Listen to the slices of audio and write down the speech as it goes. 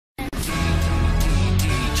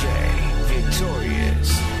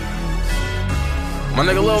My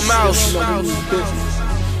nigga Lil Mouse.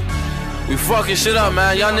 We fucking shit up,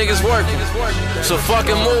 man. Y'all niggas working. So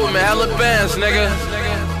fucking move, man. Hella bands, nigga.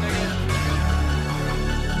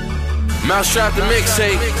 Mousetrap the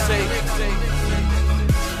mixtape.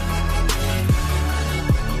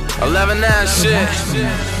 11-9 shit.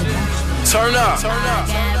 Turn up.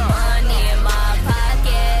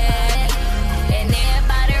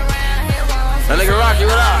 That nigga Rocky,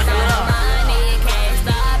 what up?